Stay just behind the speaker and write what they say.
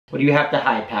What do you have to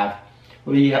hide, Pav?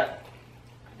 What do you have?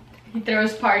 He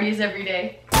throws parties every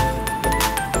day.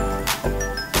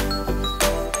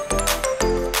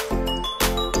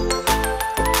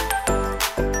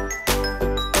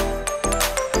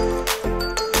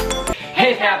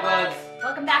 Hey Pavlovs!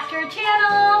 Welcome back to our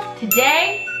channel.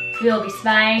 Today we will be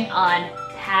spying on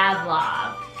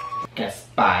Pavlov. Gonna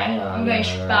spy on I'm gonna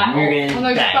spy. You're I'm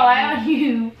gonna spy on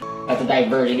you. That's a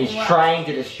diversion. He's trying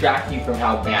to distract you from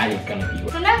how bad he's gonna be.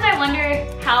 Sometimes I wonder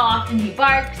how often he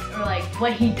barks or like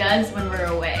what he does when we're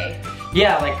away.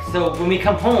 Yeah, like so when we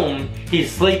come home,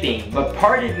 he's sleeping. But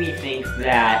part of me thinks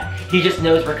that he just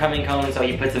knows we're coming home, so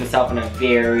he puts himself in a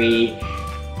very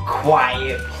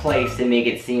quiet place to make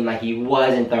it seem like he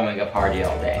wasn't throwing a party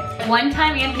all day. One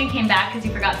time Anthony came back because he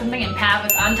forgot something and Pav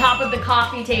was on top of the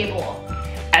coffee table.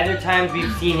 Other times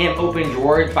we've seen him open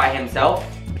drawers by himself.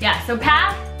 Yeah, so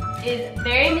Pav is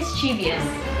very mischievous.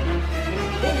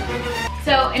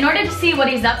 So in order to see what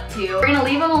he's up to, we're gonna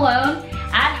leave him alone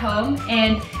at home,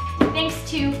 and thanks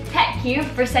to Petcube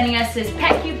for sending us this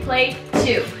Petcube Play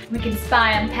 2. We can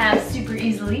spy on Pav super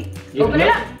easily. Open it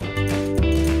up.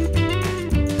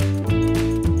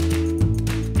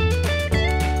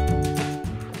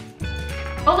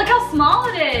 Oh, look how small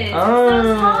it is. It's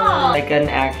so small. Like an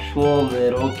actual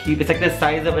little cube. It's like the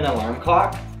size of an alarm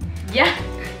clock. Yeah.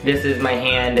 This is my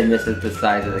hand and this is the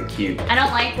size of the cube. I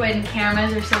don't like when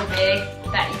cameras are so big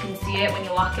that you can see it when you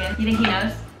walk in. You think he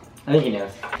knows? I think he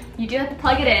knows. You do have to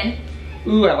plug it in.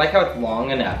 Ooh, I like how it's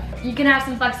long enough. You can have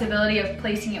some flexibility of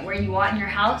placing it where you want in your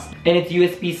house. And it's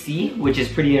USB-C, which is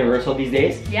pretty universal these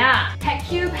days. Yeah.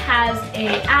 Petcube has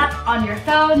an app on your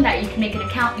phone that you can make an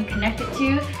account and connect it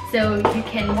to, so you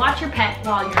can watch your pet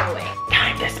while you're away.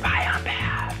 Time to spy on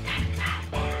Pav.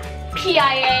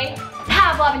 PIA,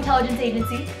 Pavlov Intelligence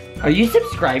Agency. Are you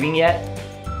subscribing yet?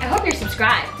 I hope you're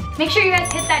subscribed. Make sure you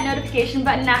guys hit that notification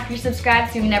button after you're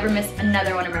subscribed so you never miss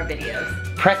another one of our videos.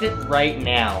 Press it right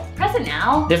now. Press it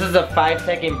now. This is a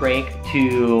 5-second break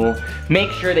to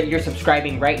make sure that you're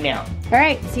subscribing right now. All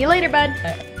right, see you later, bud.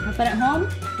 Have fun at home.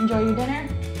 Enjoy your dinner.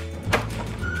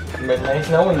 It was nice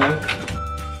knowing you.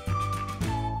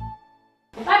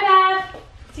 Bye, Pav.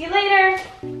 See you later.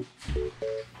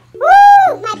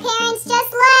 Woo! My parents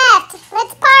just left.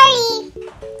 Let's party.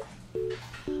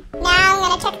 Now I'm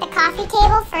gonna check the coffee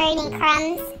table for any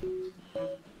crumbs,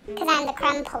 because I'm the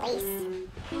crumb police.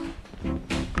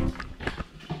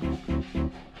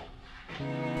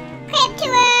 Crib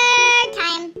tour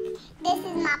time. This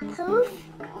is my poof.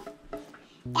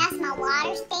 That's my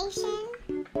water station.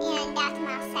 And that's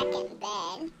my second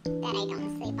bed that I don't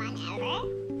sleep on ever.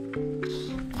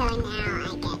 So now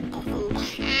I get this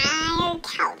entire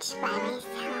couch by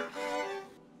myself.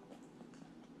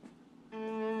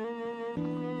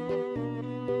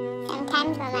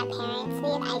 Sometimes when my parents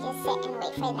leave, I just sit and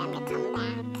wait for them to come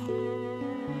back.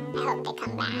 I hope they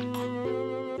come back.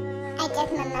 I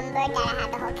just remembered that I had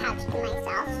the whole couch to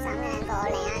myself, so I'm gonna go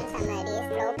lay on some of these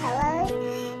throw pillows,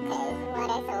 because what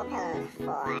are throw pillows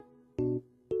for?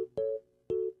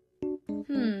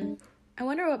 I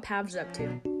wonder what Pav's up to.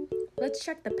 Let's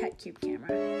check the Petcube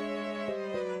camera.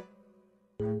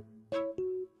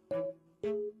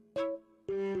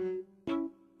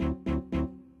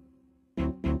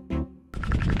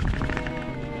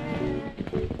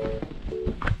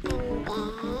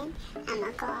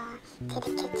 To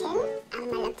the kitchen. I'm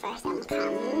gonna look for some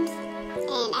crumbs,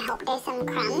 and I hope there's some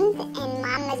crumbs. And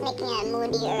Mom was making a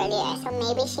smoothie earlier, so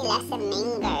maybe she left some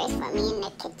mingers for me in the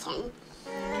kitchen.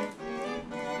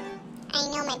 I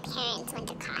know my parents went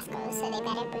to Costco, so they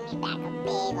better bring me back a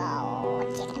big old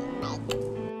chicken bake.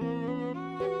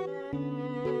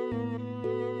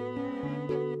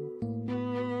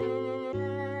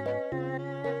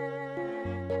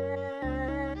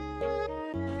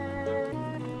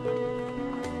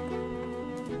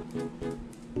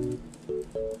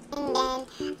 And then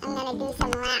I'm gonna do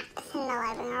some laps in the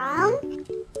living room.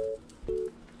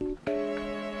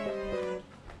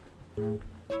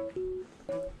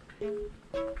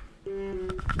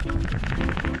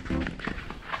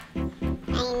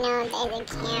 I know there's a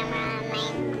camera on my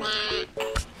back.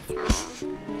 So,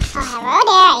 oh, hello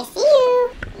there, I see you.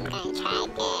 I'm gonna try to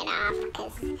get it off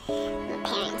because my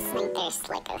parents think they're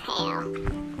slick as hell.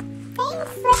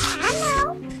 Thanks, look,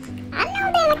 I know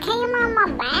there's a camera on my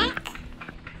back.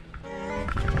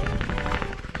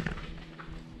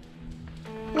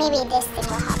 Maybe this thing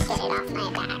will help get it off my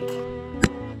back.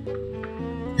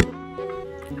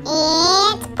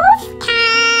 It's poof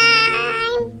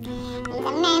time! And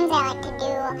sometimes I like to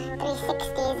do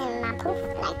 360s in my poof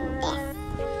like this.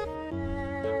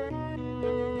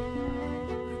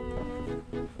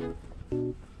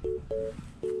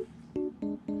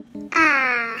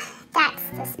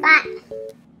 the spot.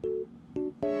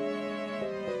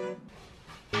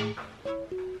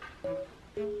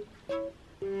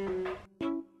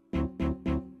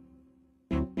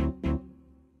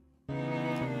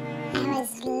 I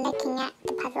was looking at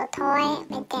the puzzle toy,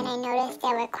 but then I noticed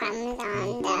there were crumbs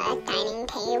on the dining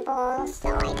table, so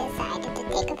I decided to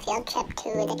take a field trip to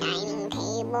the dining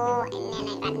table, and then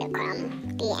I got the crumb.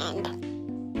 The end.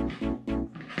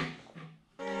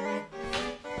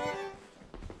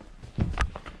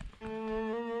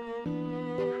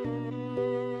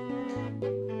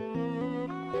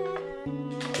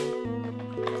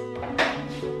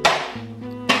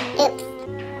 Oops,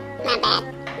 my bad.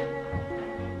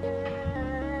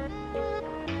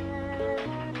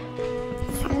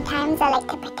 Sometimes I like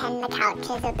to pretend the couch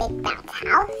is a big bounce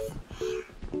house.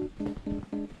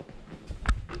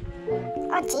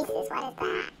 Oh Jesus, what is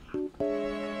that?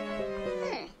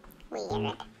 Weird. I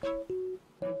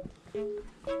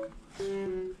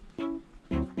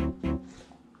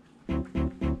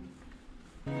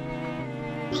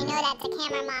know that's a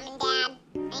camera, Mom and Dad.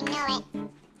 I know it.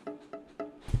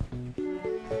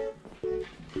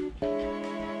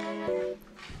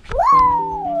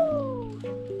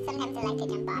 Sometimes I like to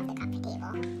jump off the coffee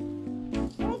table.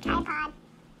 Ooh, tripod.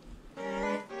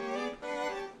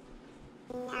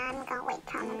 Now I'm gonna wait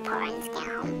till the parents get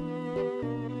home.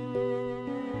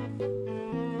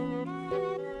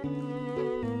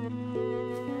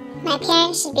 My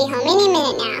parents should be home any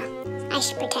minute now. I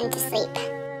should pretend to sleep.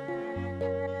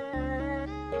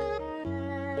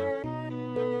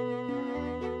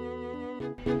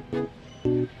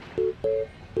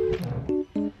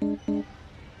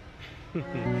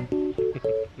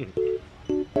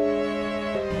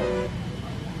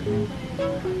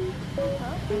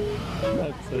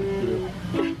 That's so true.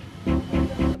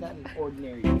 That is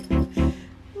ordinary.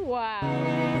 Wow. I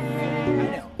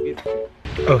know. Beautiful.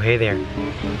 Oh, hey there.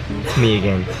 It's me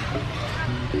again.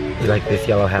 You like this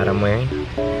yellow hat I'm wearing?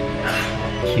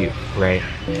 Cute, right?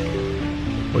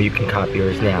 Well, you can copy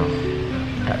yours now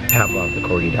at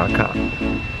PAVLOVYouSneaky.com.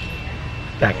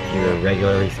 Back to your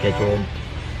regularly scheduled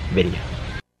video.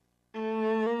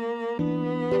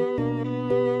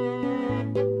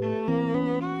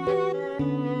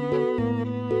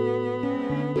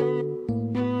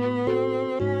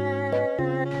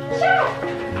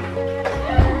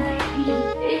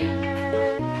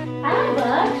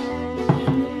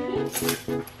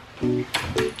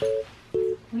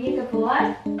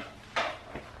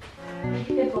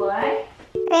 Good boy.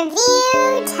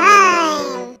 Review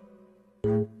time!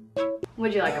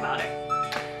 What'd you like about it?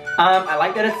 I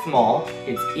like that it's small.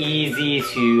 It's easy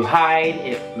to hide.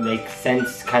 It makes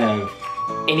sense kind of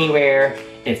anywhere.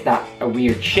 It's not a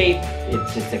weird shape.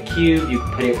 It's just a cube. You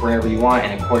can put it wherever you want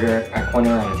in a corner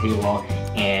on a table,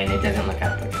 and it doesn't look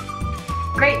out of place.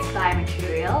 Great spy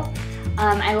material.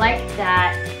 I like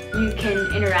that you can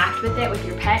interact with it with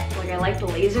your pet. Like, I like the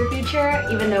laser feature,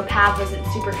 even though Pav wasn't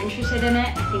super interested in it.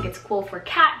 I think it's cool for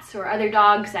cats or other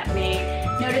dogs that may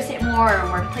notice it more or are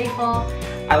more playful.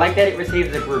 I like that it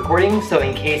receives a recording, so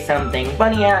in case something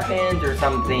funny happens or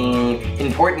something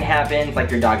important happens, like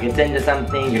your dog gets into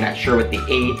something, you're not sure what they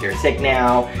ate, they're sick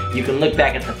now, you can look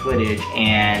back at the footage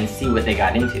and see what they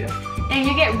got into. And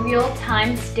you get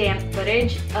real-time stamped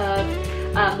footage of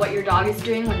what your dog is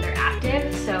doing when they're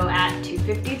active. So at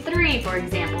 2:53, for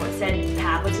example, it said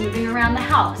Pav was moving around the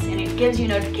house, and it gives you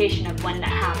notification of when that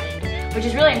happened, which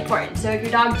is really important. So if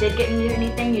your dog did get into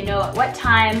anything, you know at what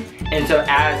time. And so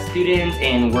as students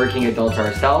and working adults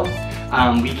ourselves,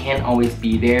 we can't always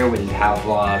be there when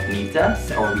Pavlov needs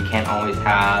us, or we can't always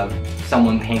have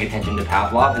someone paying attention to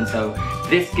Pavlov, and so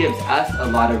this gives us a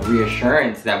lot of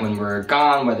reassurance that when we're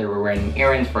gone, whether we're running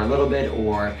errands for a little bit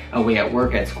or away at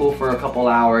work at school for a couple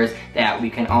hours, that we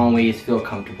can always feel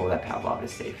comfortable that Pavlov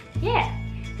is safe. Yeah.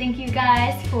 Thank you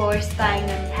guys for spying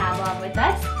on Pavlov with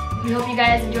us. We hope you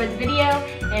guys enjoyed the video,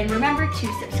 and remember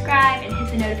to subscribe and hit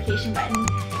the notification button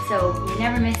so you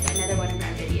never miss another one of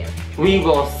our videos. We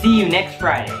will see you next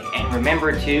Friday, and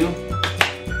remember to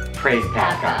praise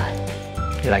Pav God.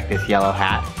 You like this yellow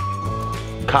hat?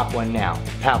 Cop one now.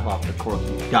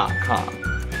 PAVLOVYouSneaky.com.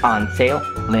 On sale,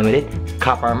 limited.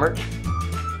 Cop our merch.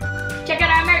 Check out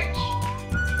our merch.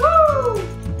 Woo!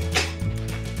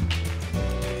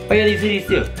 Oh yeah, these hoodies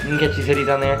too. You can get these hoodies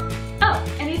on there. Oh,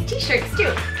 and these t-shirts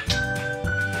too.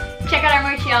 Check out our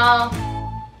merch, y'all.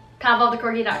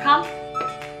 PAVLOVYouSneaky.com.